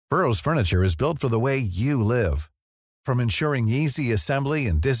Burrow's furniture is built for the way you live. From ensuring easy assembly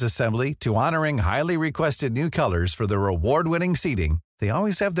and disassembly to honoring highly requested new colors for their award-winning seating, they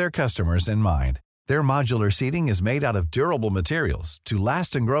always have their customers in mind. Their modular seating is made out of durable materials to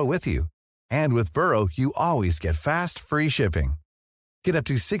last and grow with you. And with Burrow, you always get fast, free shipping. Get up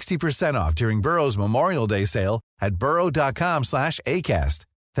to 60% off during Burrow's Memorial Day sale at burrow.com/ACAST.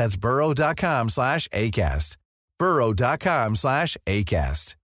 That's burrow.com/ACAST.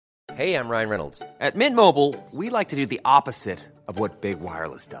 burrow.com/ACAST. Hey, I'm Ryan Reynolds. At Mint Mobile, we like to do the opposite of what Big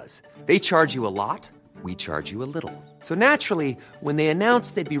Wireless does. They charge you a lot, we charge you a little. So naturally, when they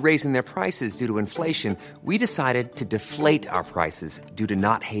announced they'd be raising their prices due to inflation, we decided to deflate our prices due to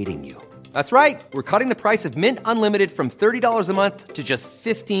not hating you. That's right. We're cutting the price of Mint Unlimited from $30 a month to just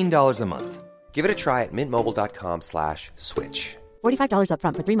 $15 a month. Give it a try at mintmobile.com/switch. $45 up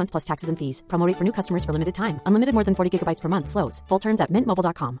front for 3 months plus taxes and fees. Promo rate for new customers for limited time. Unlimited more than 40 gigabytes per month. Slows full terms at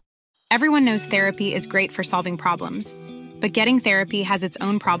mintmobile.com. Everyone knows therapy is great for solving problems. But getting therapy has its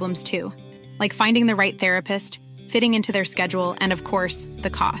own problems too. Like finding the right therapist, fitting into their schedule, and of course, the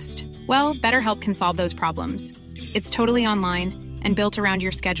cost. Well, BetterHelp can solve those problems. It's totally online and built around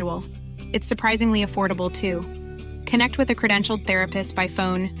your schedule. It's surprisingly affordable too. Connect with a credentialed therapist by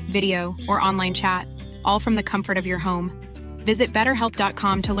phone, video, or online chat, all from the comfort of your home. Visit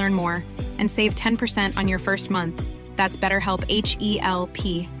BetterHelp.com to learn more and save 10% on your first month. That's BetterHelp,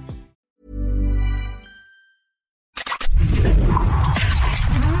 H-E-L-P.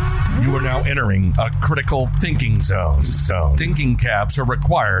 You are now entering a critical thinking zone. Thinking caps are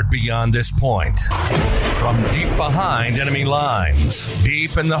required beyond this point. From deep behind enemy lines,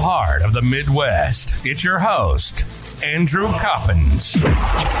 deep in the heart of the Midwest, it's your host, Andrew Coppins.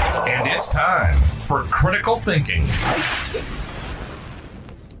 And it's time for Critical Thinking.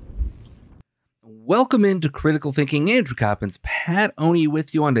 Welcome into Critical Thinking. Andrew Coppins, Pat Oney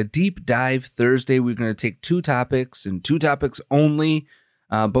with you on a Deep Dive Thursday. We're going to take two topics and two topics only.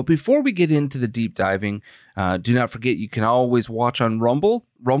 But before we get into the deep diving, do not forget you can always watch on Rumble,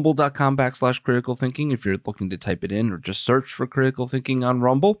 rumble.com/critical thinking if you're looking to type it in, or just search for Critical Thinking on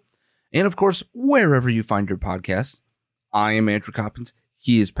Rumble. And of course, wherever you find your podcasts. I am Andrew Coppins.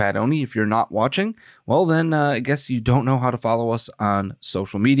 He is Pat Oney. If you're not watching, well, then I guess you don't know how to follow us on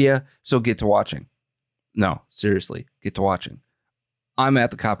social media, so get to watching. No, seriously, get to watching. I'm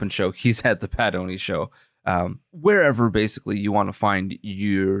at the Coppins Show. He's at the Pat Oney Show. Wherever basically you want to find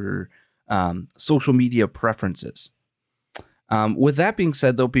your social media preferences. With that being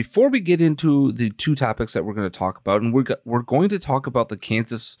said, though, before we get into the two topics that we're going to talk about, and we're going to talk about the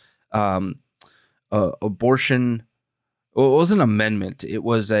Kansas abortion. Well, it was an amendment. It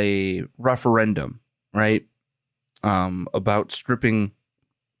was a referendum, right? About stripping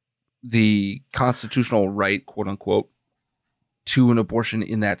the constitutional right, quote unquote, to an abortion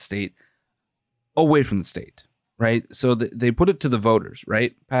in that state away from the state, right? So they put it to the voters,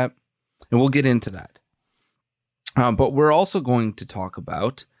 right, Pat? And we'll get into that. But we're also going to talk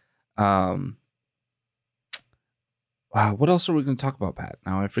about, what else are we going to talk about, Pat?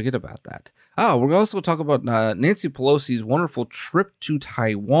 Now I forget about that. Oh, we're also going to talk about Nancy Pelosi's wonderful trip to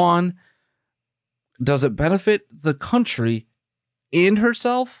Taiwan. Does it benefit the country and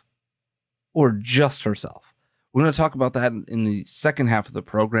herself, or just herself? We're going to talk about that in the second half of the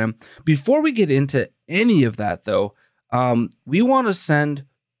program. Before we get into any of that, though, we want to send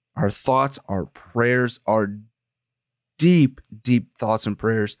our thoughts, our prayers, our deep, deep thoughts and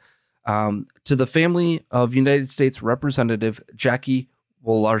prayers to the family of United States Representative Jackie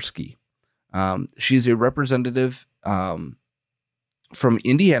Walorski. She's a representative from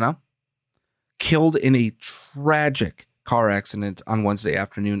Indiana, killed in a tragic car accident on Wednesday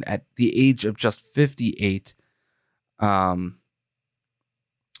afternoon at the age of just 58.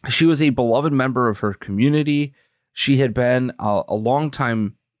 She was a beloved member of her community. She had been a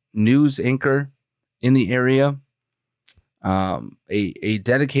longtime news anchor in the area, a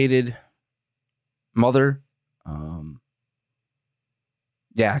dedicated mother.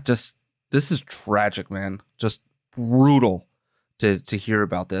 This is tragic, man. Just brutal to hear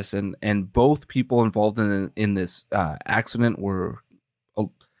about this. And both people involved in this accident were,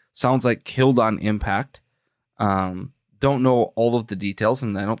 sounds like, killed on impact. Don't know all of the details,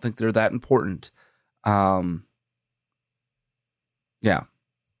 and I don't think they're that important.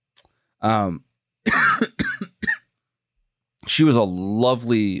 She was a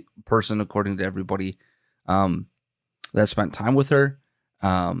lovely person, according to everybody that spent time with her.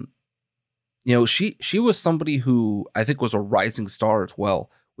 She was somebody who I think was a rising star as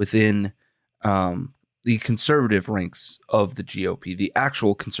well within the conservative ranks of the GOP, the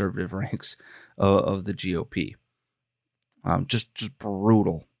actual conservative ranks of the GOP. Just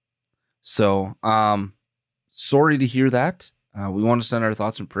brutal. So, sorry to hear that. We want to send our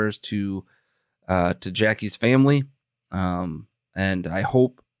thoughts and prayers to Jackie's family. And I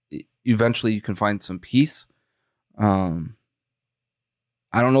hope eventually you can find some peace.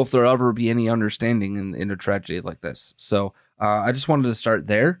 I don't know if there'll ever be any understanding in a tragedy like this. So I just wanted to start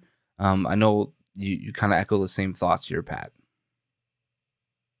there. I know you kind of echo the same thoughts here, Pat.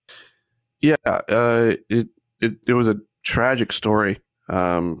 Yeah, it was a tragic story.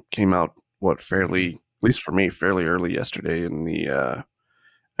 Came out fairly, at least for me, fairly early yesterday in the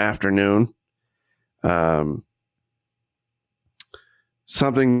afternoon.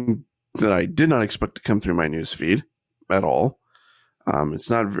 Something that I did not expect to come through my news feed at all. It's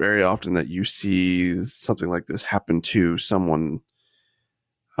not very often that you see something like this happen to someone,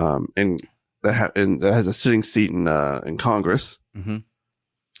 and that has a sitting seat in Congress. Mm-hmm.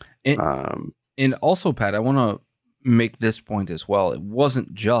 And also, Pat, I want to make this point as well. It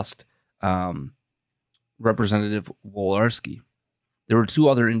wasn't just Representative Wolarski. There were two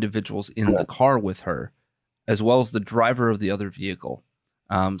other individuals in the car with her, as well as the driver of the other vehicle.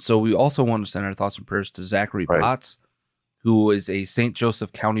 So we also want to send our thoughts and prayers to Zachary Potts, who is a St.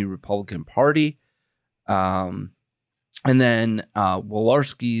 Joseph County Republican Party. And then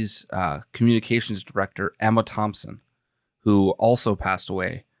Wolarski's communications director, Emma Thompson, who also passed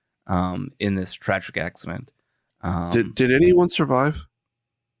away in this tragic accident. Did anyone survive?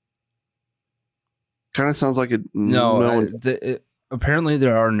 Kind of sounds like it. No, apparently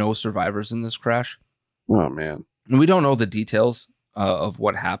there are no survivors in this crash. Oh, man. And we don't know the details of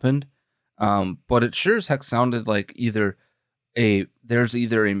what happened, but it sure as heck sounded like there's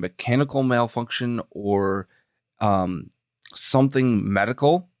either a mechanical malfunction or something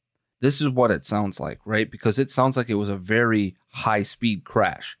medical. This is what it sounds like, right? Because it sounds like it was a very high-speed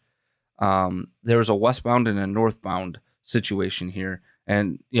crash. There was a westbound and a northbound situation here.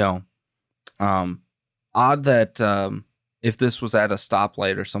 And, odd that if this was at a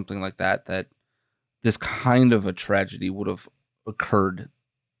stoplight or something like that, that this kind of a tragedy would have occurred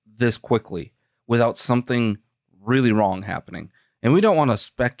this quickly without something really wrong happening. And we don't want to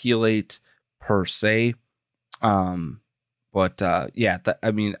speculate per se. But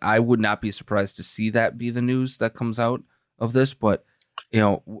I would not be surprised to see that be the news that comes out of this. But,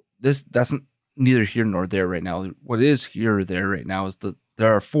 that's neither here nor there right now. What is here or there right now is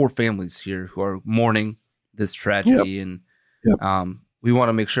there are 4 families here who are mourning this tragedy. Yep. And we want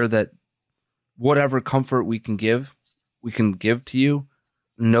to make sure that whatever comfort we can give to you.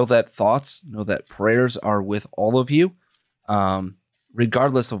 Know that prayers are with all of you,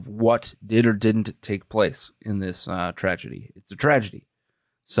 regardless of what did or didn't take place in this tragedy. It's a tragedy.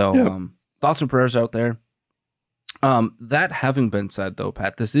 So thoughts and prayers out there. That having been said, though,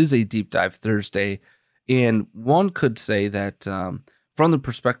 Pat, this is a Deep Dive Thursday, and one could say that from the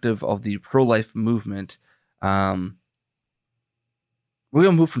perspective of the pro-life movement, we're going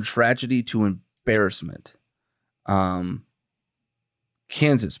to move from tragedy to embarrassment.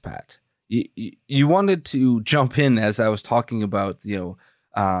 Kansas, Pat, you wanted to jump in as I was talking about,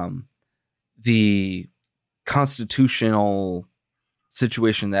 the constitutional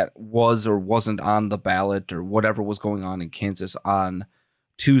situation that was or wasn't on the ballot or whatever was going on in Kansas on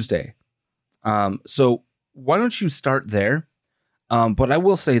Tuesday. So why don't you start there? But I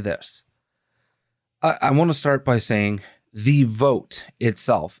will say this. I want to start by saying the vote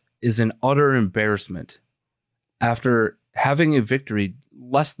itself is an utter embarrassment after having a victory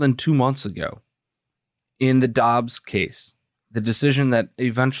less than 2 months ago in the Dobbs case, the decision that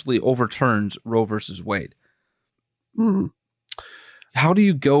eventually overturns Roe versus Wade. How do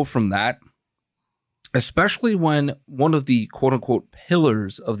you go from that, especially when one of the quote unquote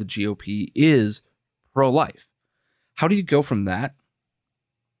pillars of the GOP is pro-life? How do you go from that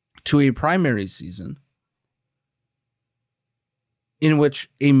to a primary season in which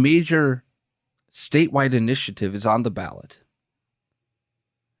a major statewide initiative is on the ballot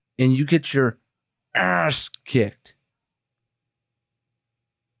and you get your ass kicked?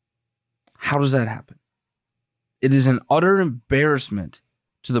 How does that happen? It is an utter embarrassment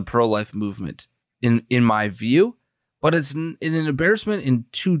to the pro-life movement in my view, but it's an embarrassment in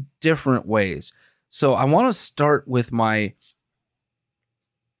 2 different ways. So I want to start with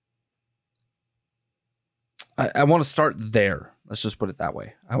I want to start there. Let's just put it that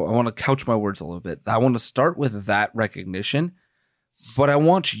way. I want to couch my words a little bit. I want to start with that recognition, but I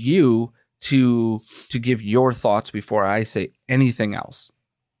want you to give your thoughts before I say anything else.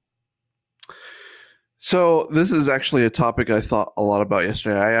 So this is actually a topic I thought a lot about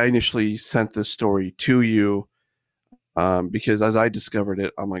yesterday. I initially sent this story to you because as I discovered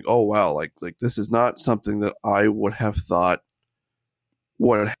it, I'm like, oh, wow, like this is not something that I would have thought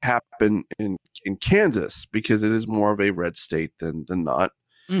what happened in Kansas, because it is more of a red state than not.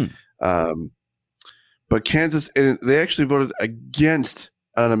 But Kansas, and they actually voted against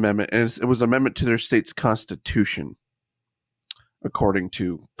an amendment, and it was an amendment to their state's constitution, according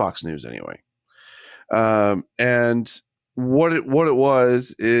to Fox News anyway. And what it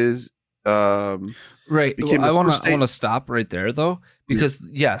was is right. Well, I want to stop right there though, because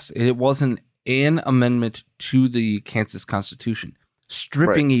yes, it wasn't an amendment to the Kansas Constitution,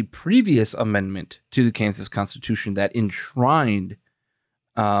 stripping a previous amendment to the Kansas Constitution that enshrined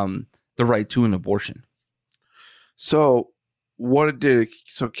the right to an abortion. So what it did,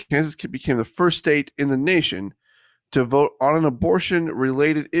 so Kansas became the first state in the nation to vote on an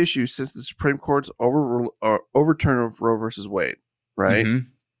abortion-related issue since the Supreme Court's overturn of Roe versus Wade, right? Mm-hmm.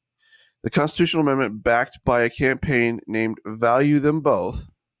 The constitutional amendment, backed by a campaign named Value Them Both,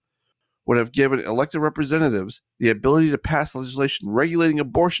 would have given elected representatives the ability to pass legislation regulating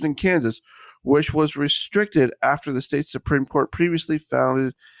abortion in Kansas, which was restricted after the state's Supreme Court previously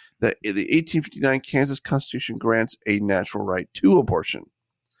found that the 1859 Kansas Constitution grants a natural right to abortion.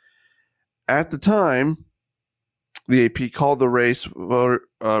 At the time, the AP called the race. Voters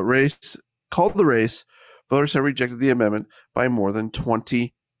have rejected the amendment by more than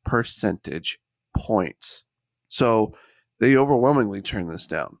 20 percentage points. So they overwhelmingly turned this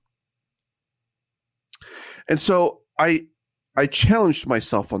down. And so I challenged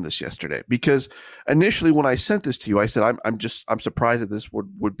myself on this yesterday, because initially when I sent this to you, I said I'm surprised that this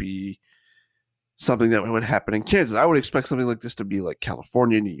would be something that would happen in Kansas. I would expect something like this to be like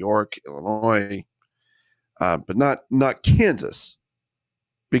California, New York, Illinois, but not Kansas,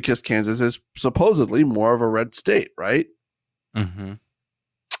 because Kansas is supposedly more of a red state, right? Mm-hmm.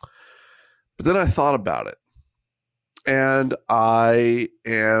 But then I thought about it, and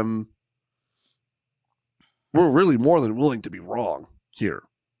we're really more than willing to be wrong here.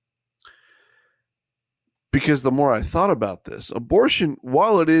 Because the more I thought about this, abortion,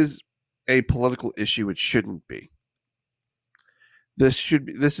 while it is a political issue, it shouldn't be. This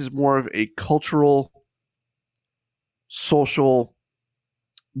is more of a cultural, social,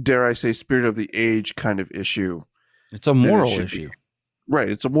 dare I say, spirit of the age kind of issue. It's a moral issue. Right,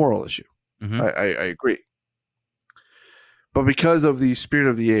 it's a moral issue. Mm-hmm. I agree. But because of the spirit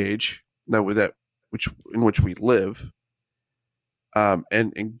of the age in which we live,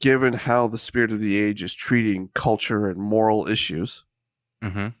 and given how the spirit of the age is treating culture and moral issues,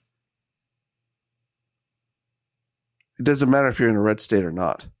 mm-hmm. It doesn't matter if you're in a red state or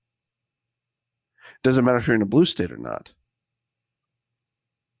not. It doesn't matter if you're in a blue state or not.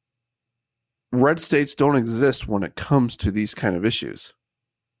 Red states don't exist when it comes to these kind of issues.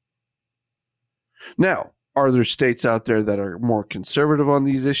 Now, are there states out there that are more conservative on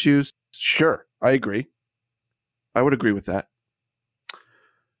these issues? Sure, I agree. I would agree with that.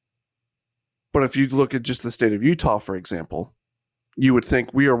 But if you look at just the state of Utah, for example, you would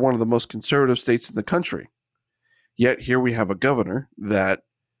think we are one of the most conservative states in the country. Yet here we have a governor that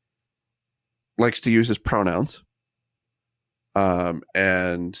likes to use his pronouns,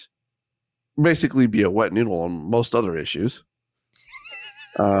 and basically be a wet noodle on most other issues.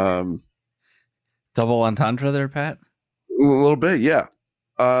 Double entendre there, Pat? A little bit, yeah.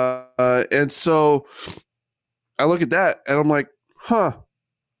 And so I look at that and I'm like,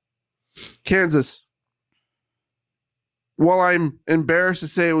 Kansas. While I'm embarrassed to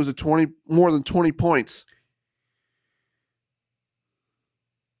say it was more than 20 points,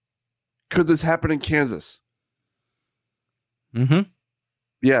 could this happen in Kansas? Mm-hmm.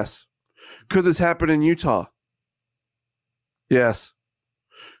 Yes. Could this happen in Utah? Yes.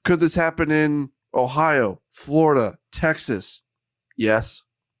 Could this happen in Ohio, Florida, Texas? Yes.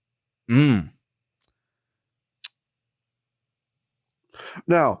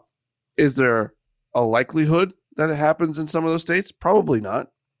 Now, is there a likelihood that it happens in some of those states? Probably not.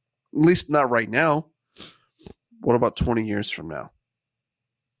 At least not right now. What about 20 years from now?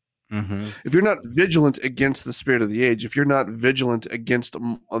 Mm-hmm. If you're not vigilant against the spirit of the age, if you're not vigilant against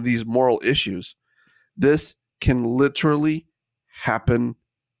these moral issues, this can literally happen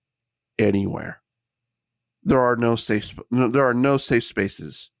anywhere. There are no safe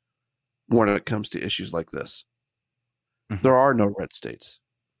spaces when it comes to issues like this. Mm-hmm. There are no red states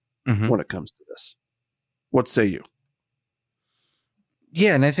mm-hmm. when it comes to this. What say you?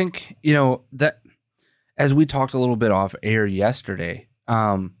 Yeah, and I think, that as we talked a little bit off air yesterday,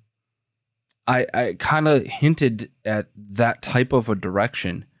 I kind of hinted at that type of a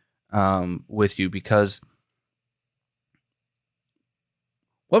direction with you, because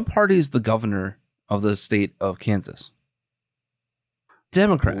what party is the governor of the state of Kansas?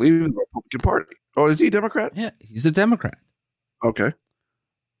 Democrat. I believe the Republican Party. Oh, is he a Democrat? Yeah, he's a Democrat. Okay.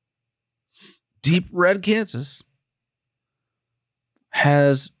 deep red Kansas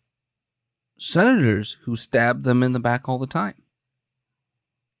has senators who stab them in the back all the time.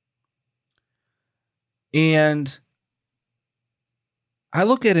 And I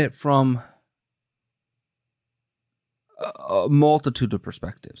look at it from a multitude of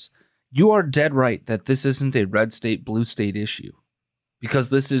perspectives. You are dead right that this isn't a red state, blue state issue, because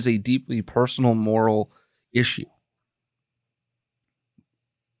this is a deeply personal, moral issue.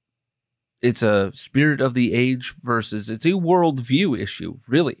 It's a spirit of the age versus it's a worldview issue,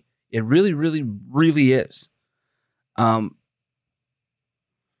 really. It really, really, really is. You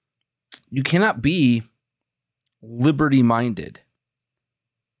cannot be liberty-minded.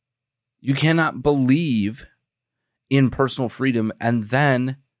 You cannot believe in personal freedom and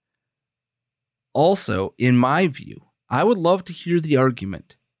then also, in my view, I would love to hear the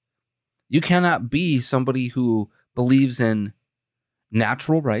argument. You cannot be somebody who believes in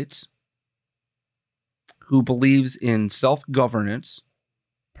natural rights, who believes in self-governance,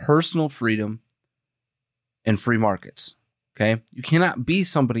 personal freedom, and free markets. Okay? You cannot be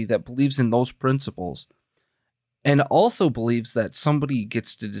somebody that believes in those principles and also believes that somebody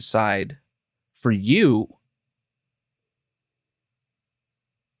gets to decide for you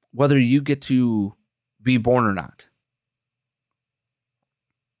whether you get to be born or not.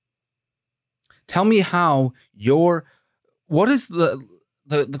 Tell me how what is the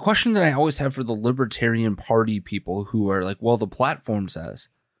question that I always have for the Libertarian Party people who are like, well, the platform says.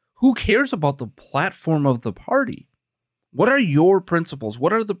 Who cares about the platform of the party? What are your principles?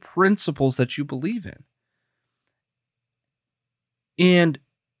 What are the principles that you believe in? And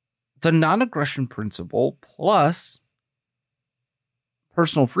the non-aggression principle plus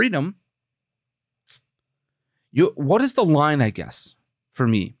personal freedom, what is the line, I guess, for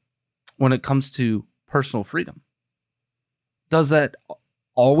me when it comes to personal freedom? Does that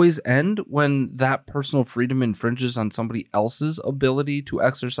always end when that personal freedom infringes on somebody else's ability to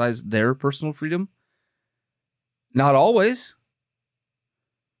exercise their personal freedom? Not always.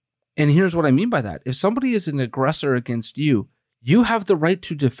 And here's what I mean by that. If somebody is an aggressor against you, you have the right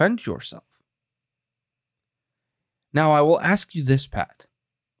to defend yourself. Now, I will ask you this, Pat.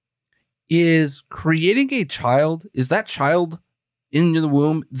 Is creating a child, is that child in the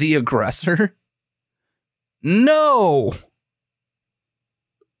womb the aggressor? No.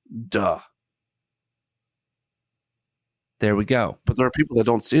 Duh. There we go. But there are people that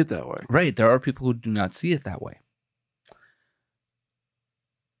don't see it that way. Right. There are people who do not see it that way.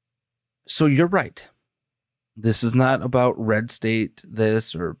 So you're right. This is not about red state,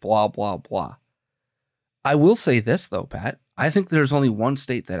 this or blah, blah, blah. I will say this, though, Pat. I think there's only one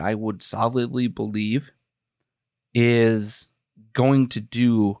state that I would solidly believe is going to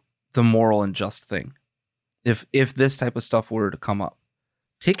do the moral and just thing. If this type of stuff were to come up.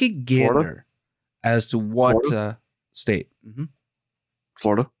 Take a gander Florida? As to what state. Mm-hmm.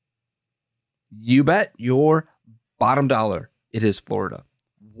 Florida? You bet your bottom dollar it is Florida.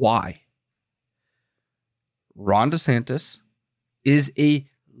 Why? Ron DeSantis is a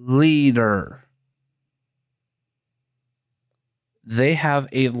leader. They have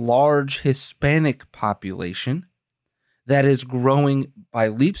a large Hispanic population that is growing by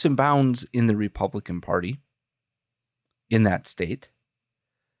leaps and bounds in the Republican Party in that state.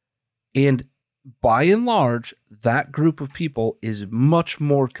 And by and large, that group of people is much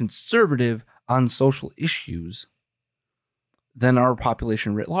more conservative on social issues than our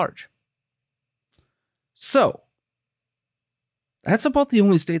population writ large. So, that's about the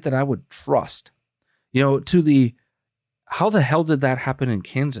only state that I would trust. You know, to the how the hell did that happen in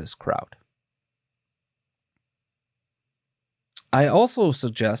Kansas crowd? I also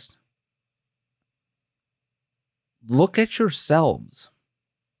suggest look at yourselves.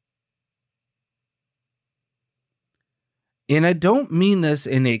 And I don't mean this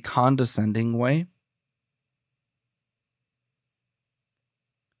in a condescending way.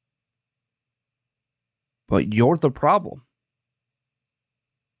 But you're the problem.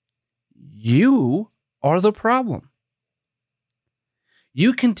 You are the problem.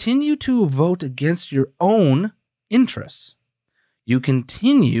 You continue to vote against your own interests. You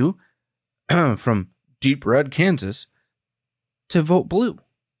continue from deep red Kansas to vote blue.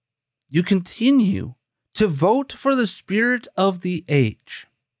 You continue to vote for the spirit of the age.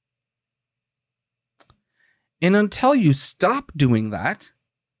 And until you stop doing that,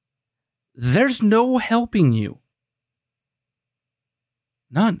 there's no helping you.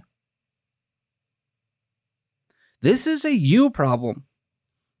 None. This is a you problem.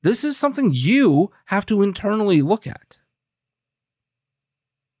 This is something you have to internally look at.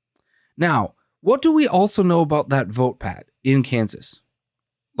 Now, what do we also know about that vote, Pat, in Kansas?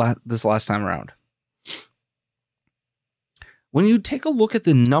 this last time around. When you take a look at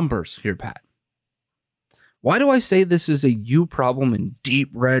the numbers here, Pat, why do I say this is a you problem in deep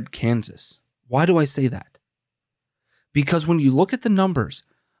red Kansas? Why do I say that? Because when you look at the numbers,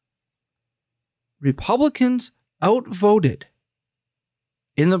 Republicans outvoted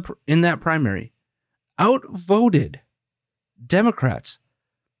in that primary, outvoted Democrats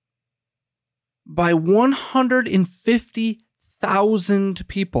by 150,000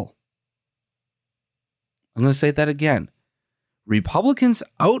 people. I'm going to say that again. Republicans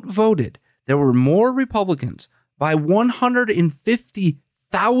outvoted. There were more Republicans by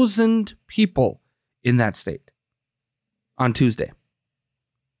 150,000 people in that state on Tuesday.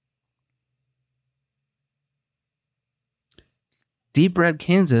 Deep Red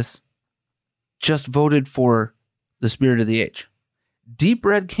Kansas just voted for the spirit of the age. Deep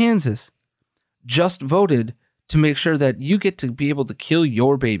Red Kansas just voted to make sure that you get to be able to kill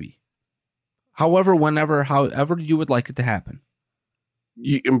your baby. However, whenever, however you would like it to happen.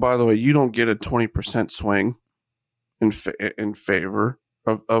 And by the way, you don't get a 20% swing in favor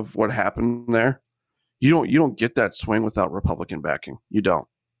of what happened there. You don't get that swing without Republican backing. You don't.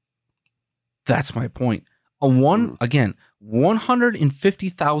 That's my point. Again,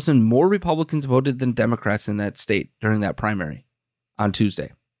 150,000 more Republicans voted than Democrats in that state during that primary on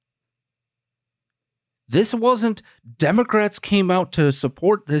Tuesday. This wasn't Democrats came out to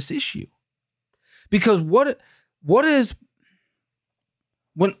support this issue. Because what is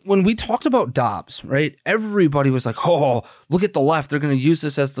when we talked about Dobbs, right? Everybody was like, "Oh, look at the left. They're going to use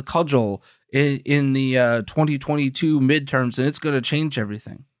this as the cudgel in the 2022 midterms, and it's going to change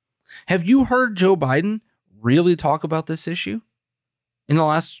everything." Have you heard Joe Biden really talk about this issue in the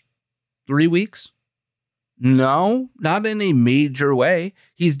last 3 weeks? No, not in a major way.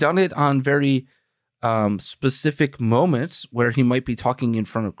 He's done it on very specific moments where he might be talking in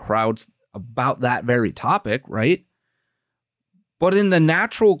front of crowds about that very topic, right? But in the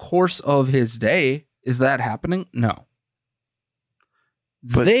natural course of his day, is that happening? No.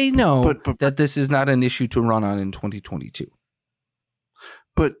 They know that this is not an issue to run on in 2022.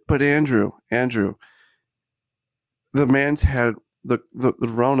 But Andrew, the man's had the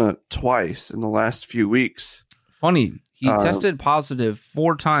Rona twice in the last few weeks. Funny, he tested positive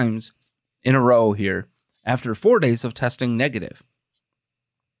 4 times in a row here after 4 days of testing negative.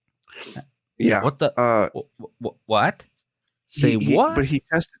 Yeah. What the? What? Say what? But he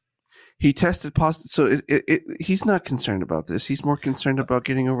tested positive. So he's not concerned about this. He's more concerned about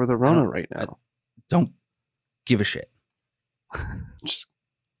getting over the Rona right now. Don't give a shit. Just.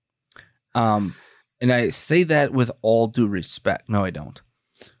 And I say that with all due respect. No, I don't.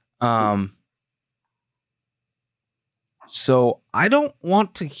 So I don't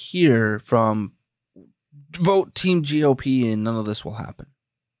want to hear from vote Team GOP and none of this will happen.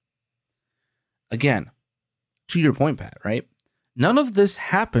 Again, to your point, Pat, right? None of this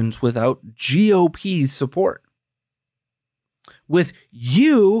happens without GOP's support. With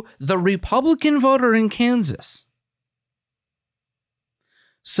you, the Republican voter in Kansas.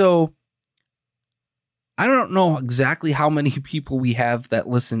 So I don't know exactly how many people we have that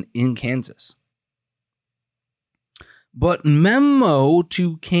listen in Kansas. But memo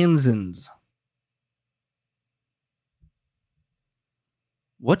to Kansans.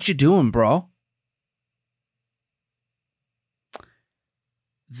 What you doing, bro?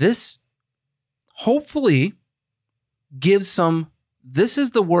 This hopefully gives some, this is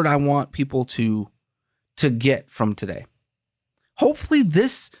the word I want people to get from today. Hopefully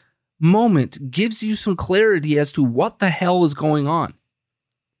this moment gives you some clarity as to what the hell is going on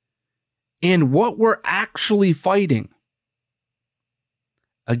and what we're actually fighting.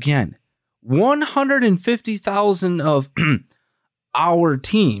 Again, 150,000 of our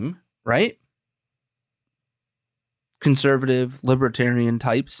team, right? Conservative, libertarian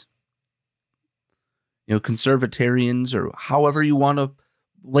types, conservatarians or however you want to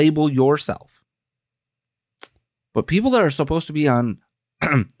label yourself. But people that are supposed to be on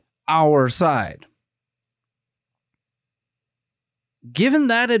our side, given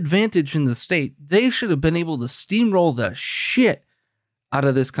that advantage in the state, they should have been able to steamroll the shit out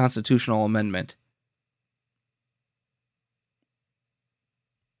of this constitutional amendment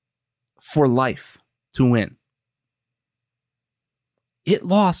for life to win. It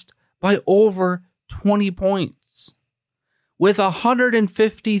lost by over 20 points with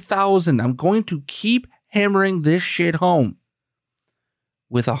 150,000. I'm going to keep hammering this shit home.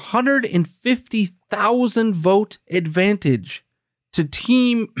 With 150,000 vote advantage to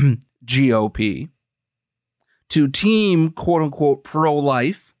Team GOP, to Team quote unquote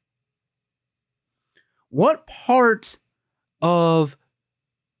pro-life. What part of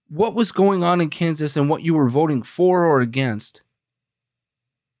what was going on in Kansas and what you were voting for or against,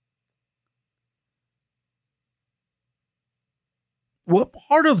 what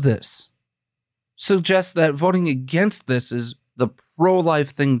part of this suggests that voting against this is the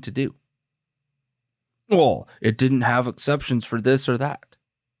pro-life thing to do? Well, it didn't have exceptions for this or that.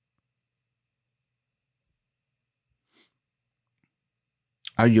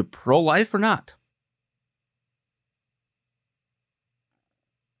 Are you pro-life or not?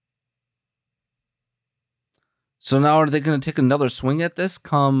 So now are they going to take another swing at this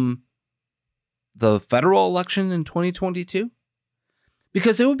come the federal election in 2022?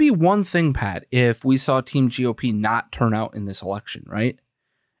 Because it would be one thing, Pat, if we saw Team GOP not turn out in this election, right?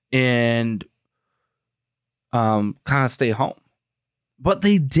 And kind of stay home. But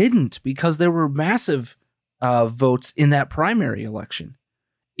they didn't, because there were massive votes in that primary election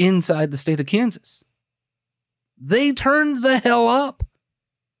inside the state of Kansas. They turned the hell up.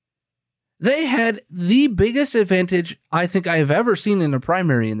 They had the biggest advantage I think I have ever seen in a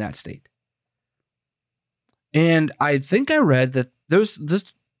primary in that state. And I think I read that this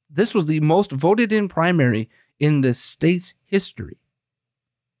was the most voted in primary in the state's history.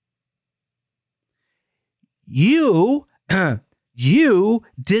 You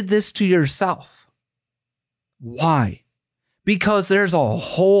did this to yourself. Why? Because there's a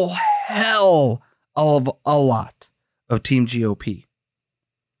whole hell of a lot of Team GOP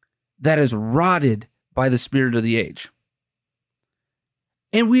that is rotted by the spirit of the age.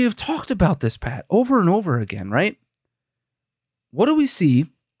 And we have talked about this, Pat, over and over again, right? What do we see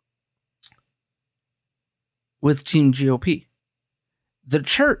with Team GOP? The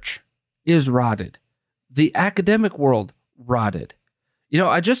church is rotted. The academic world rotted. You know,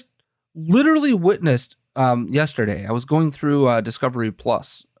 I just literally witnessed yesterday. I was going through Discovery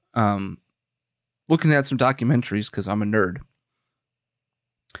Plus, looking at some documentaries because I'm a nerd.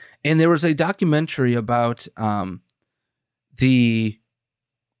 And there was a documentary about the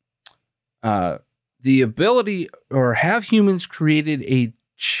ability, or have humans created a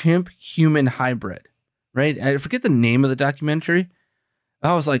chimp-human hybrid, right? I forget the name of the documentary.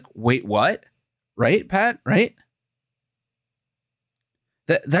 I was like, wait, what? Right, Pat? Right?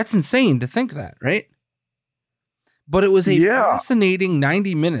 That's insane to think that, right? But it was a fascinating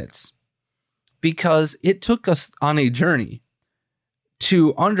 90 minutes because it took us on a journey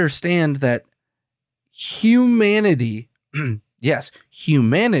to understand that humanity, yes,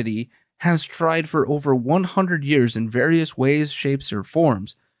 humanity has tried for over 100 years in various ways, shapes, or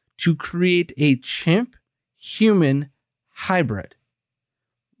forms to create a chimp-human hybrid.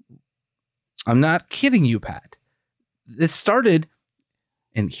 I'm not kidding you, Pat. This started,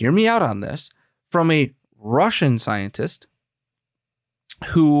 and hear me out on this, from a Russian scientist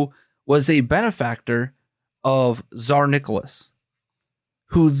who was a benefactor of Tsar Nicholas,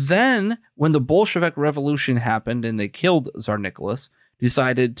 who then, when the Bolshevik Revolution happened and they killed Tsar Nicholas,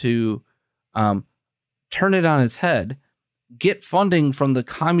 decided to turn it on its head, get funding from the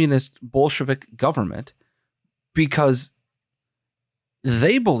communist Bolshevik government, because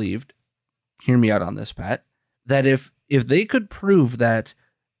they believed, hear me out on this, Pat, that if they could prove that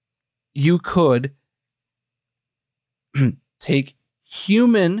you could take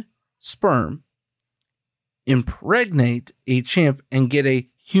human sperm, impregnate a chimp, and get a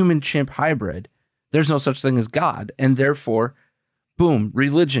human-chimp hybrid, there's no such thing as God, and therefore, boom,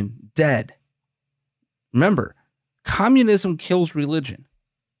 religion, dead. Remember, communism kills religion.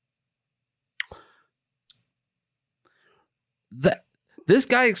 This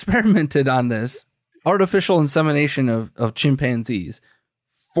guy experimented on this artificial insemination of chimpanzees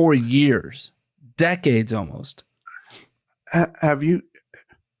for years, decades almost. Have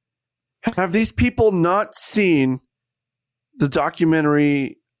these people not seen the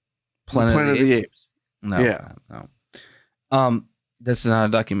documentary Planet of the Apes? No, yeah, no. That's not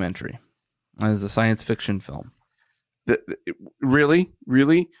a documentary. That is a science fiction film. Really?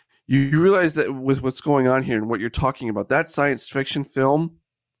 You realize that with what's going on here and what you're talking about, that science fiction film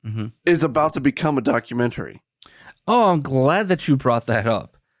is about to become a documentary. Oh, I'm glad that you brought that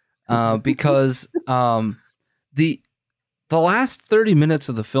up, because the last 30 minutes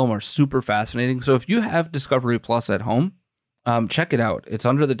of the film are super fascinating. So if you have Discovery Plus at home, check it out. It's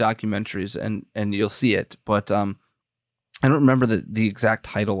under the documentaries, and you'll see it. But I don't remember the exact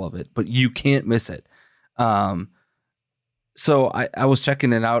title of it, but you can't miss it. So I was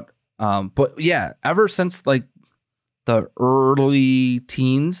checking it out. But yeah, ever since like the early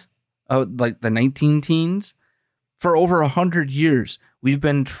teens, like the 19 teens, for over 100 years, we've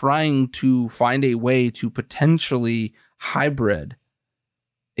been trying to find a way to potentially hybrid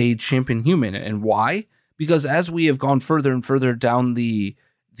a chimp and human. And why? Because as we have gone further and further down the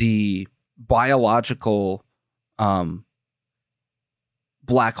the biological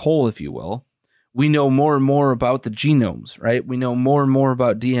black hole, if you will. We know more and more about the genomes, right? We know more and more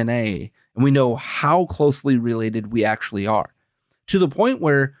about DNA, and we know how closely related we actually are, to the point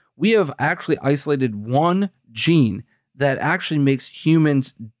where we have actually isolated one gene that actually makes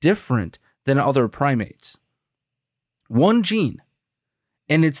humans different than other primates. One gene.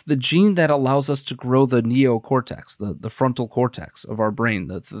 And it's the gene that allows us to grow the neocortex, the frontal cortex of our brain,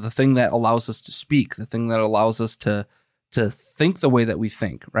 the thing that allows us to speak, the thing that allows us to think the way that we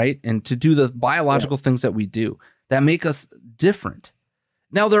think, right? And to do the biological things that we do that make us different.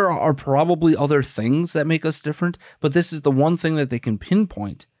 Now, there are probably other things that make us different, but this is the one thing that they can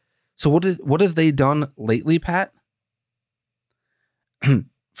pinpoint. So what have they done lately, Pat?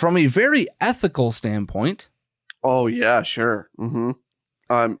 From a very ethical standpoint. Oh, yeah, sure. Mm-hmm.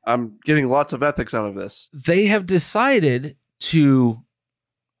 I'm getting lots of ethics out of this. They have decided to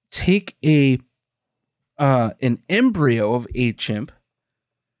take an embryo of a chimp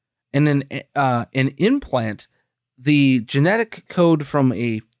and an implant the genetic code from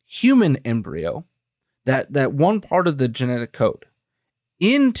a human embryo, that one part of the genetic code,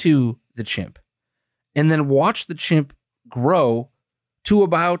 into the chimp, and then watch the chimp grow to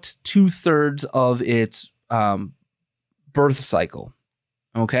about 2/3 of its birth cycle.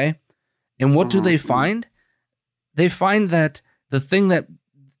 Okay? And what do they find? They find that the thing that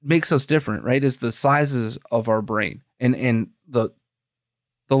makes us different, right, is the sizes of our brain and the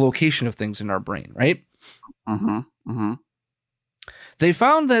location of things in our brain, right? Mm-hmm. Mm-hmm. They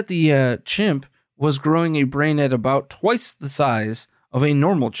found that the chimp was growing a brain at about twice the size of a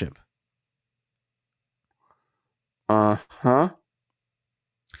normal chimp. Uh-huh.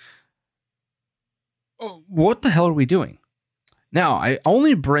 What the hell are we doing? Now, I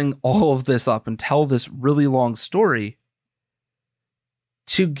only bring all of this up and tell this really long story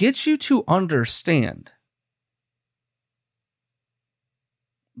to get you to understand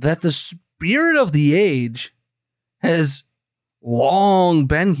that the spirit of the age has long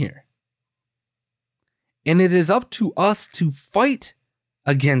been here. And it is up to us to fight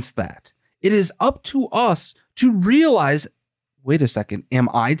against that. It is up to us to realize, wait a second, am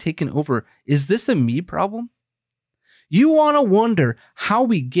I taking over? Is this a me problem? You want to wonder how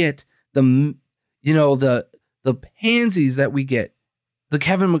we get the pansies that we get, the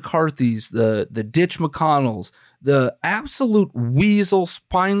Kevin McCarthy's, the Ditch McConnells, the absolute weasel,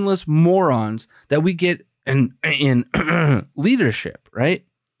 spineless morons that we get in leadership, right?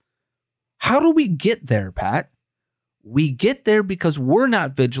 How do we get there, Pat? We get there because we're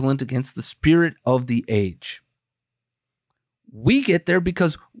not vigilant against the spirit of the age. We get there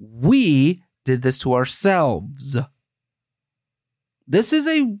because we did this to ourselves. This is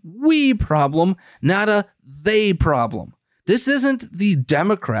a we problem, not a they problem. This isn't the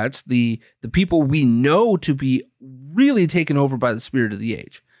Democrats, the people we know to be really taken over by the spirit of the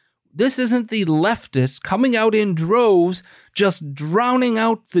age. This isn't the leftists coming out in droves, just drowning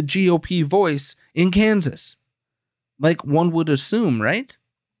out the GOP voice in Kansas, like one would assume, right?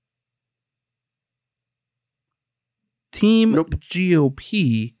 Team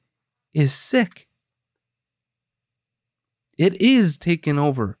GOP is sick. It is taken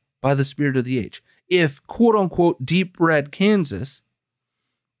over by the spirit of the age. If, quote unquote, deep red Kansas,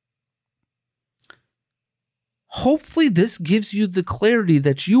 hopefully this gives you the clarity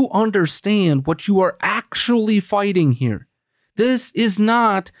that you understand what you are actually fighting here. This is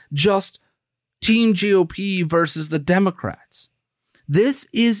not just Team GOP versus the Democrats. This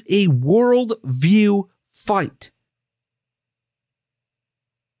is a worldview fight.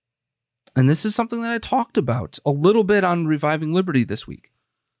 And this is something that I talked about a little bit on Reviving Liberty this week.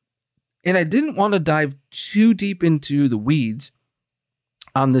 And I didn't want to dive too deep into the weeds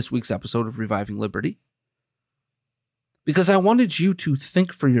on this week's episode of Reviving Liberty, because I wanted you to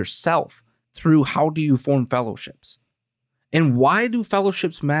think for yourself through how do you form fellowships and why do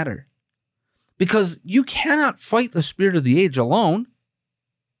fellowships matter? Because you cannot fight the spirit of the age alone,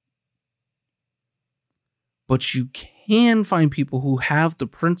 but you can find people who have the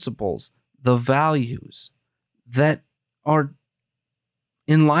principles, the values that are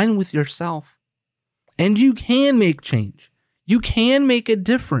in line with yourself. And you can make change. You can make a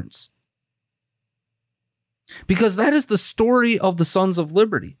difference. Because that is the story of the Sons of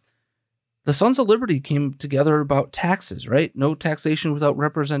Liberty. The Sons of Liberty came together about taxes, right? No taxation without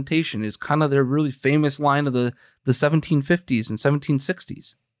representation is kind of their really famous line of the 1750s and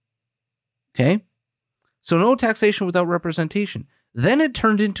 1760s. Okay? So no taxation without representation. Then it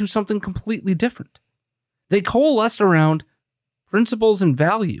turned into something completely different. They coalesced around principles and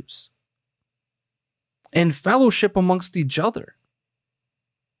values and fellowship amongst each other.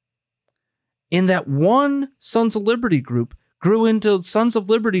 And that one Sons of Liberty group grew into Sons of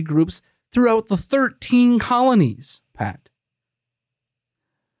Liberty groups throughout the 13 colonies, Pat.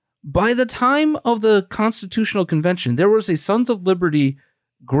 By the time of the Constitutional Convention, there was a Sons of Liberty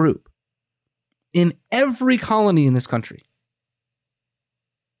group in every colony in this country.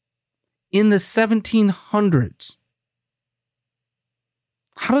 In the 1700s.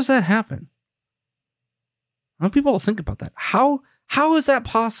 How does that happen? I want people to think about that. How is that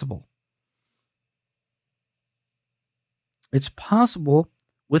possible? It's possible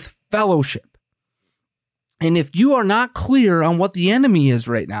with fellowship. And if you are not clear on what the enemy is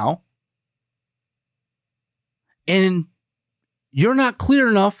right now, and you're not clear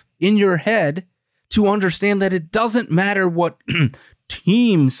enough in your head to understand that it doesn't matter what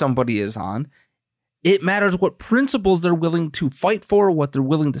team somebody is on, it matters what principles they're willing to fight for, what they're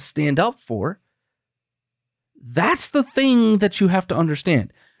willing to stand up for. That's the thing that you have to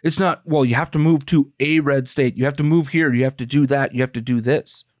understand. It's not, well, you have to move to a red state. You have to move here. You have to do that. You have to do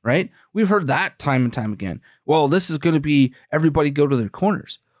this, right? We've heard that time and time again. Well, this is going to be everybody go to their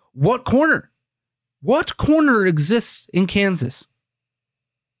corners. What corner? What corner exists in Kansas?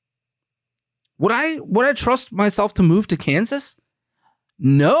 Would I trust myself to move to Kansas?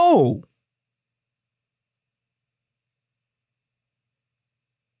 No.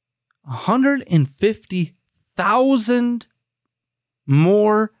 150,000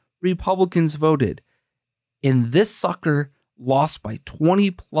 more Republicans voted, and this sucker lost by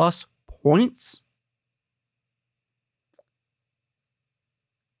 20 plus points.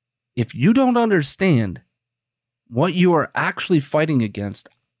 If you don't understand what you are actually fighting against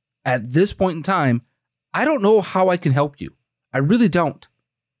at this point in time, I don't know how I can help you. I really don't.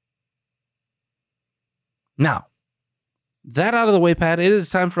 Now, that out of the way, Pat, it is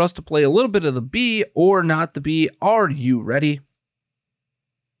time for us to play a little bit of the Be or Not the Be. Are you ready?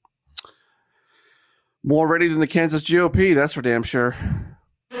 More ready than the Kansas GOP, that's for damn sure.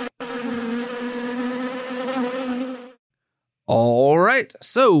 All right,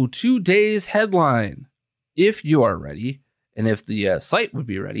 so today's headline, if you are ready, and if the site would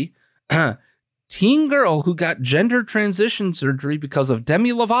be ready, teen girl who got gender transition surgery because of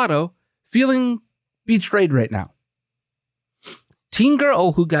Demi Lovato feeling betrayed right now. Teen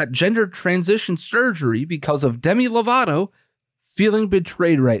girl who got gender transition surgery because of Demi Lovato feeling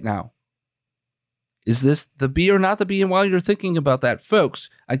betrayed right now. Is this the Be or Not the Be? And while you're thinking about that, folks,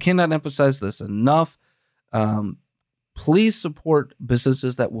 I cannot emphasize this enough. Please support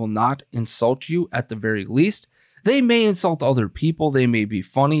businesses that will not insult you at the very least. They may insult other people. They may be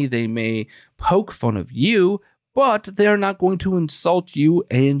funny. They may poke fun of you, but they're not going to insult you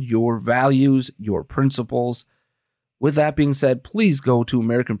and your values, your principles. With that being said, please go to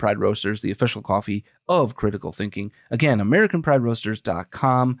American Pride Roasters, the official coffee of critical thinking. Again,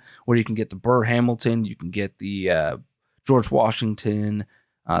 AmericanPrideRoasters.com, where you can get the Burr Hamilton, you can get the George Washington,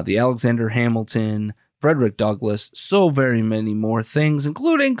 the Alexander Hamilton, Frederick Douglass, so very many more things,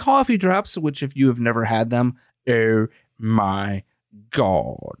 including coffee drops, which if you have never had them, oh my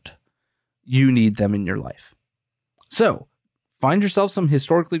God, you need them in your life. So, find yourself some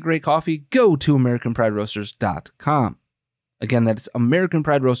historically great coffee, go to AmericanPrideRoasters.com. Again, that's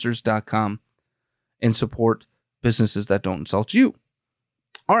AmericanPrideRoasters.com, and support businesses that don't insult you.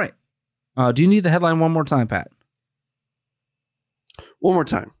 All right. Do you need the headline one more time, Pat? One more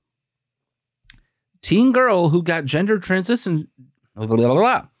time. Teen girl who got gender transition... Blah, blah, blah,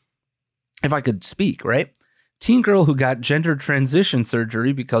 blah. If I could speak, right? Teen girl who got gender transition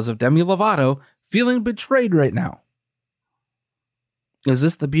surgery because of Demi Lovato feeling betrayed right now. Is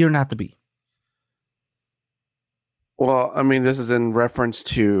this the Be or Not the Be? Well, I mean, this is in reference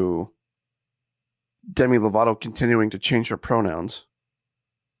to Demi Lovato continuing to change her pronouns,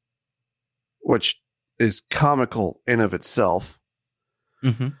 which is comical in of itself.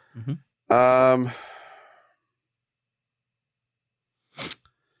 Mm-hmm. Mm-hmm.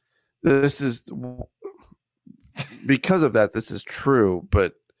 This is because of that. This is true,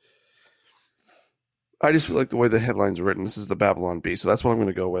 but I just feel like the way the headline's written. This is the Babylon Bee, so that's what I'm going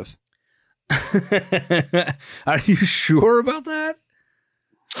to go with. Are you sure about that?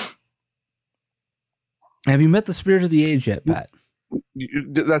 Have you met the spirit of the age yet, Pat?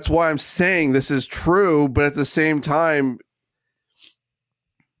 That's why I'm saying this is true, but at the same time,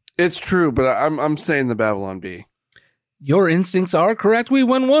 it's true. But I'm saying the Babylon Bee. Your instincts are correct. We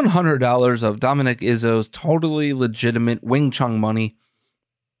won $100 of Dominic Izzo's totally legitimate Wing Chun money.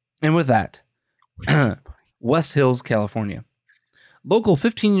 And with that, West Hills, California. Local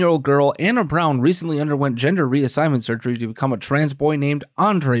 15-year-old girl Anna Brown recently underwent gender reassignment surgery to become a trans boy named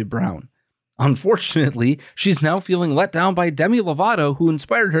Andre Brown. Unfortunately, she's now feeling let down by Demi Lovato, who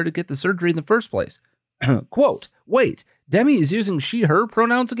inspired her to get the surgery in the first place. Quote, wait, Demi is using she, her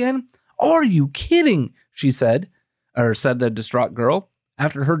pronouns again? Are you kidding? She said the distraught girl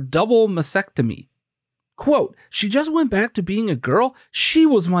after her double mastectomy. Quote, she just went back to being a girl. She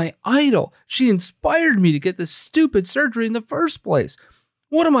was my idol. She inspired me to get this stupid surgery in the first place.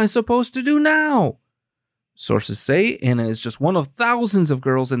 What am I supposed to do now? Sources say Anna is just one of thousands of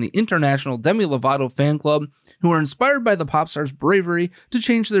girls in the international Demi Lovato fan club who are inspired by the pop star's bravery to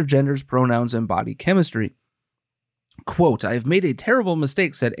change their genders, pronouns, and body chemistry. Quote, I have made a terrible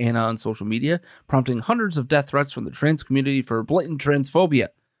mistake, said Anna on social media, prompting hundreds of death threats from the trans community for blatant transphobia.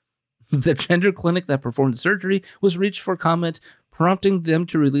 The gender clinic that performed the surgery was reached for comment, prompting them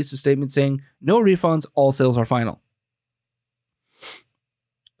to release a statement saying, no refunds, all sales are final.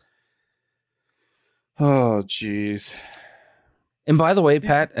 Oh, jeez. And by the way,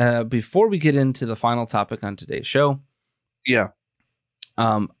 Pat, before we get into the final topic on today's show,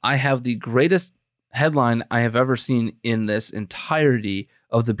 I have the greatest headline I have ever seen in this entirety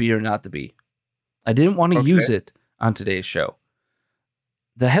of the Be or Not the Be. I didn't want to use it on today's show.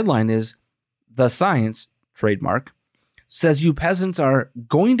 The headline is, The Science, trademark, says you peasants are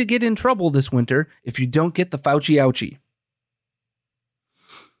going to get in trouble this winter if you don't get the Fauci ouchie.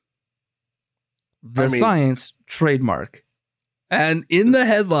 Science, trademark. And in the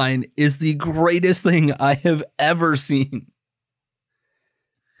headline is the greatest thing I have ever seen.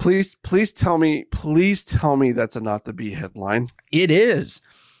 Please tell me that's a Not the Be headline. It is.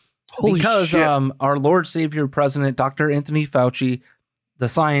 Holy because shit. Our Lord Savior President Dr. Anthony Fauci, the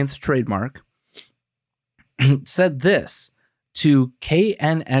Science, trademark, said this to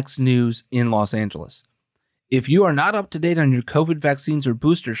KNX News in Los Angeles. If you are not up to date on your COVID vaccines or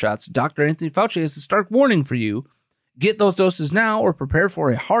booster shots, Dr. Anthony Fauci has a stark warning for you. Get those doses now or prepare for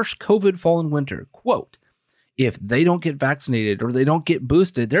a harsh COVID fall and winter. Quote, if they don't get vaccinated or they don't get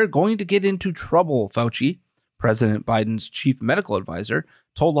boosted, they're going to get into trouble, Fauci, President Biden's chief medical advisor,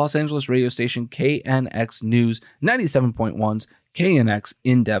 told Los Angeles radio station KNX News 97.1's KNX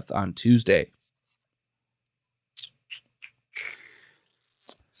In Depth on Tuesday.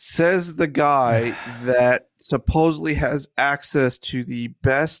 Says the guy that supposedly has access to the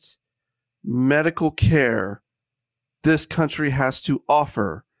best medical care this country has to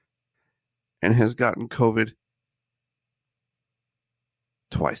offer and has gotten COVID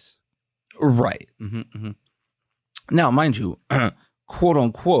twice. Right. Mm-hmm. Now, mind you, quote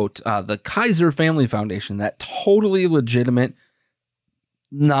unquote, the Kaiser Family Foundation, that totally legitimate,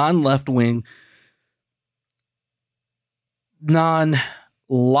 non-left wing,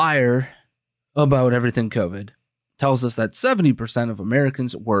 non-liar about everything COVID, tells us that 70% of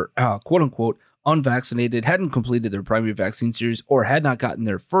Americans were, quote unquote, unvaccinated, hadn't completed their primary vaccine series, or had not gotten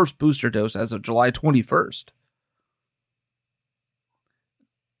their first booster dose as of July 21st.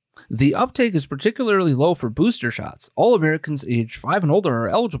 The uptake is particularly low for booster shots. All Americans aged 5 and older are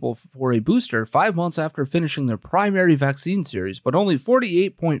eligible for a booster 5 months after finishing their primary vaccine series, but only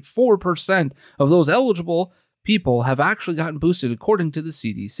 48.4% of those eligible people have actually gotten boosted, according to the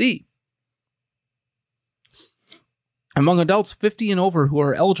CDC. Among adults 50 and over who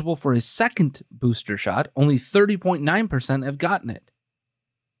are eligible for a second booster shot, only 30.9% have gotten it.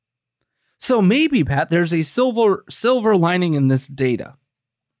 So maybe, Pat, there's a silver lining in this data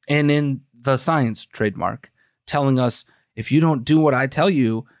and in the Science, trademark, telling us if you don't do what I tell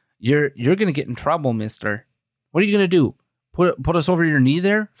you, you're going to get in trouble, mister. What are you going to do? Put us over your knee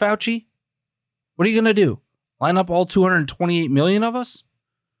there, Fauci? What are you going to do? Line up all 228 million of us?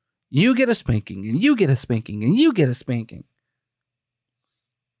 You get a spanking, and you get a spanking, and you get a spanking.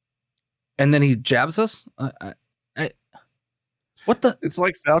 And then he jabs us? What the? It's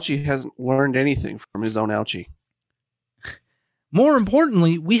like Fauci hasn't learned anything from his own ouchie. More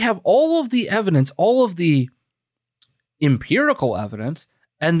importantly, we have all of the evidence, all of the empirical evidence,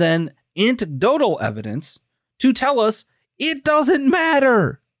 and then anecdotal evidence to tell us it doesn't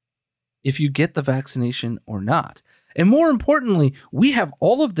matter if you get the vaccination or not. And more importantly, we have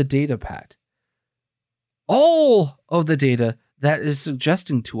all of the data, Pat. All of the data that is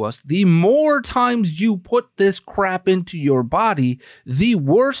suggesting to us the more times you put this crap into your body, the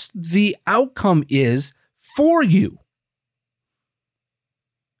worse the outcome is for you.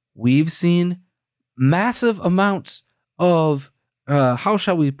 We've seen massive amounts of, how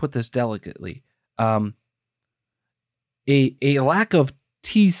shall we put this delicately? A lack of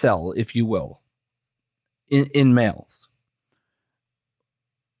T cell, if you will, in males.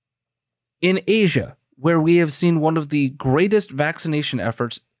 In Asia, where we have seen one of the greatest vaccination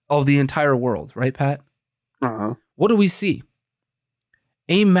efforts of the entire world, right, Pat? Uh-huh. What do we see?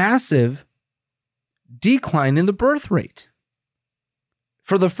 A massive decline in the birth rate.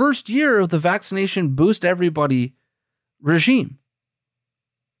 For the first year of the vaccination boost everybody regime.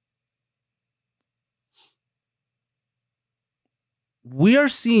 We are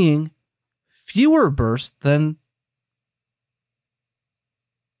seeing fewer births than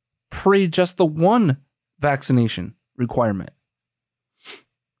pre just the one vaccination requirement.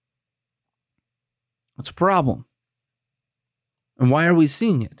 That's a problem. And why are we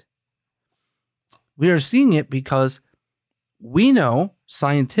seeing it? We are seeing it because we know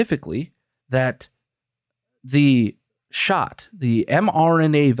scientifically that the shot, the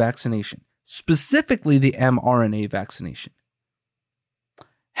mRNA vaccination, specifically the mRNA vaccination,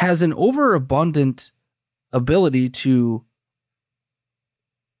 has an overabundant ability to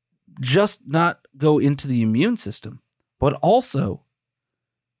just not go into the immune system, but also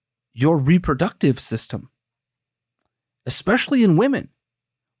your reproductive system, especially in women.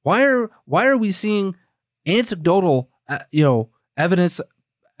 Why are we seeing anecdotal, evidence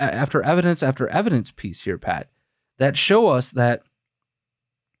after evidence after evidence piece here, Pat, that show us that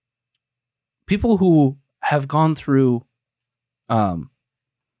people who have gone through,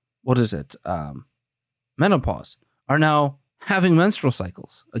 menopause are now having menstrual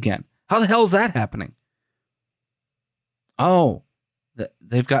cycles again? How the hell is that happening? Oh,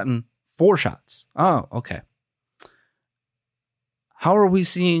 they've gotten 4 shots. Oh, okay. How are we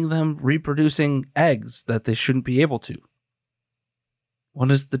seeing them reproducing eggs that they shouldn't be able to?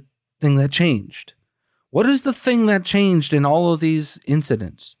 What is the thing that changed? What is the thing that changed in all of these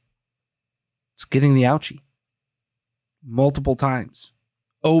incidents? It's getting the ouchie. Multiple times.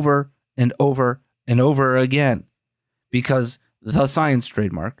 Over and over and over again. Because the science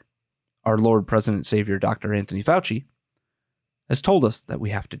trademark, our Lord, President, Savior, Dr. Anthony Fauci, has told us that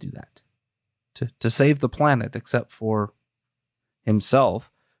we have to do that. To save the planet, except for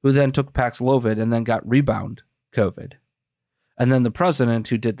himself, who then took Paxlovid and then got rebound COVID. And then the president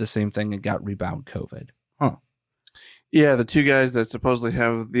who did the same thing and got rebound COVID. Huh. Yeah, the 2 guys that supposedly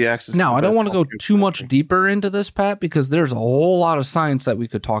have the access. Now, I don't want to go too much deeper into this, Pat, because there's a whole lot of science that we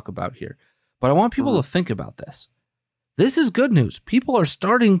could talk about here. But I want people to think about this. This is good news. People are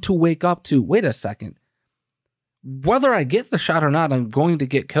starting to wake up to, wait a second, whether I get the shot or not, I'm going to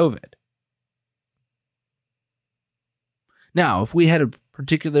get COVID. Now, if we had a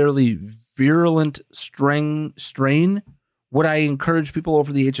particularly virulent strain, would I encourage people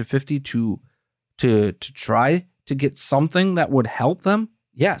over the age of 50 to try to get something that would help them?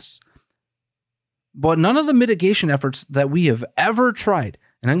 Yes. But none of the mitigation efforts that we have ever tried,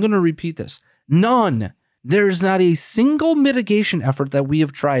 and I'm going to repeat this, none. There's not a single mitigation effort that we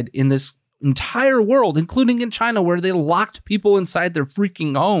have tried in this entire world, including in China, where they locked people inside their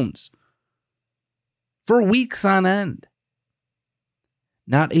freaking homes for weeks on end.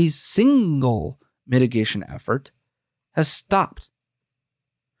 Not a single mitigation effort has stopped.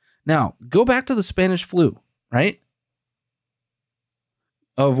 Now, go back to the Spanish flu, right?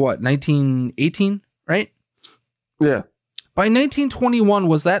 Of what, 1918, right? Yeah. By 1921,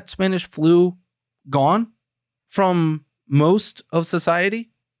 was that Spanish flu gone from most of society?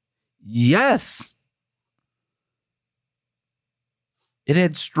 Yes. It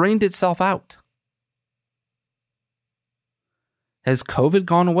had strained itself out. Has COVID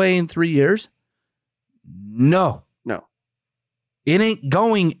gone away in 3 years? No. No. It ain't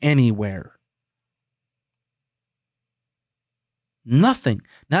going anywhere. Nothing.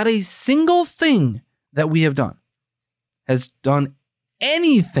 Not a single thing that we have done has done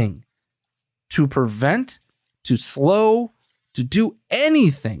anything to prevent, to slow, to do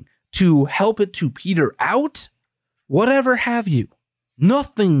anything to help it to peter out, whatever have you.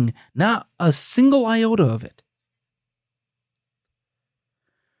 Nothing. Not a single iota of it.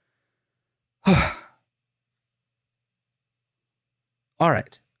 All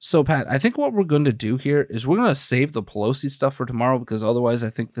right. So, Pat, I think what we're going to do here is we're going to save the Pelosi stuff for tomorrow, because otherwise I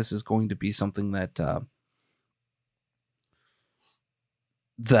think this is going to be something that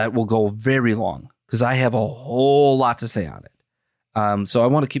that will go very long, because I have a whole lot to say on it. So I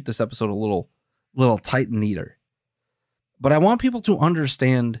want to keep this episode a little tight and neater. But I want people to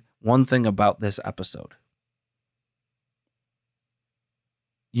understand one thing about this episode.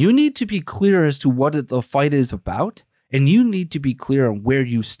 You need to be clear as to what the fight is about, and you need to be clear on where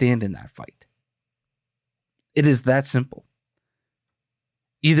you stand in that fight. It is that simple.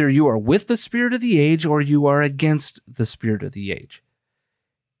 Either you are with the spirit of the age or you are against the spirit of the age.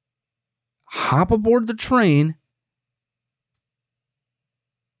 Hop aboard the train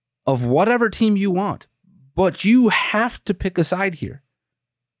of whatever team you want, but you have to pick a side here.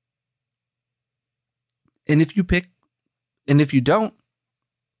 And if you don't,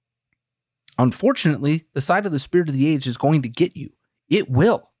 Unfortunately, the side of the spirit of the age is going to get you. It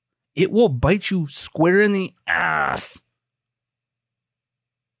will. It will bite you square in the ass.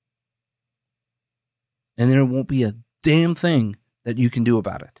 And there won't be a damn thing that you can do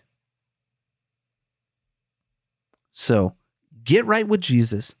about it. So, get right with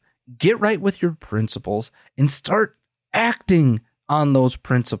Jesus, get right with your principles, and start acting on those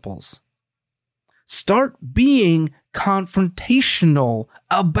principles. Start being confrontational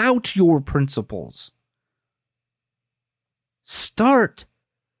about your principles. Start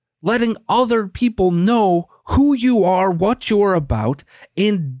letting other people know who you are, what you're about,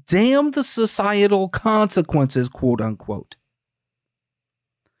 and damn the societal consequences, quote unquote.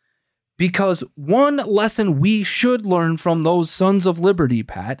 Because one lesson we should learn from those Sons of Liberty,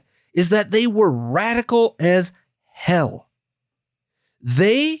 Pat, is that they were radical as hell.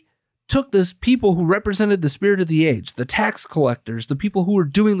 They took the people who represented the spirit of the age, the tax collectors, the people who were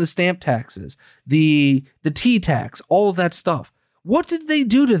doing the stamp taxes, the tea tax, all of that stuff. What did they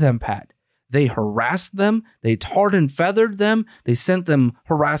do to them, Pat? They harassed them, they tarred and feathered them, they sent them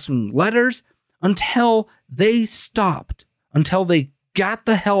harassing letters until they stopped, until they got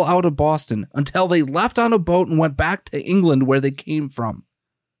the hell out of Boston, until they left on a boat and went back to England where they came from.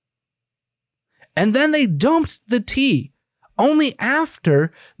 And then they dumped the tea only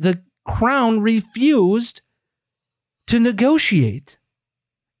after the Crown refused to negotiate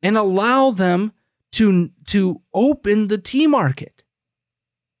and allow them to open the tea market.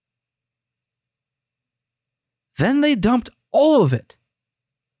 Then they dumped all of it.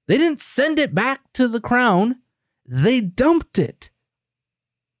 They didn't send it back to the Crown. They dumped it.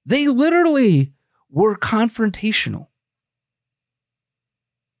 They literally were confrontational.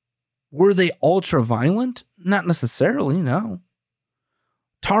 Were they ultra violent? Not necessarily, no.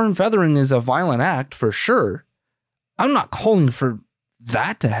 Tar and feathering is a violent act for sure. I'm not calling for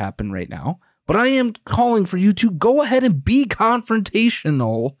that to happen right now, but I am calling for you to go ahead and be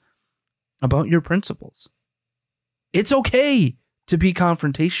confrontational about your principles. It's okay to be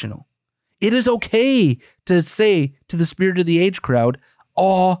confrontational. It is okay to say to the spirit of the age crowd,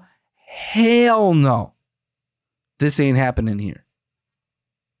 oh, hell no. This ain't happening here.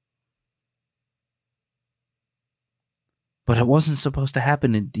 But it wasn't supposed to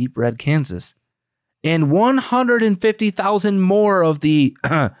happen in Deep Red, Kansas. And 150,000 more of the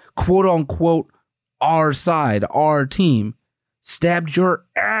quote-unquote our side, our team, stabbed your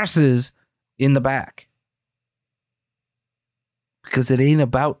asses in the back. Because it ain't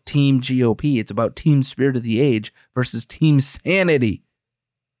about Team GOP. It's about Team Spirit of the Age versus Team Sanity.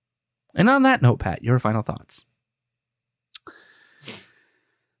 And on that note, Pat, your final thoughts.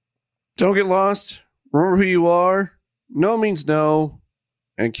 Don't get lost. Remember who you are. No means no.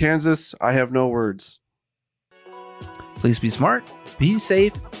 And Kansas, I have no words. Please be smart, be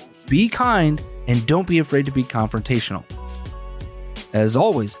safe, be kind, and don't be afraid to be confrontational. As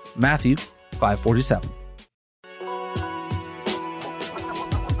always, Matthew 5:47.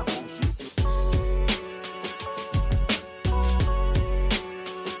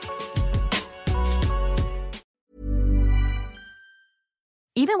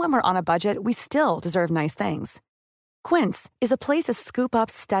 Even when we're on a budget, we still deserve nice things. Quince is a place to scoop up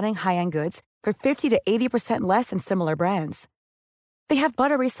stunning high-end goods for 50 to 80% less than similar brands. They have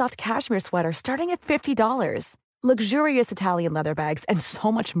buttery soft cashmere sweaters starting at $50, luxurious Italian leather bags, and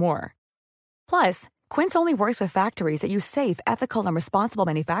so much more. Plus, Quince only works with factories that use safe, ethical, and responsible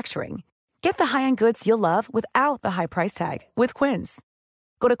manufacturing. Get the high-end goods you'll love without the high price tag with Quince.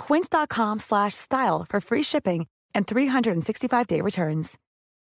 Go to quince.com/style for free shipping and 365-day returns.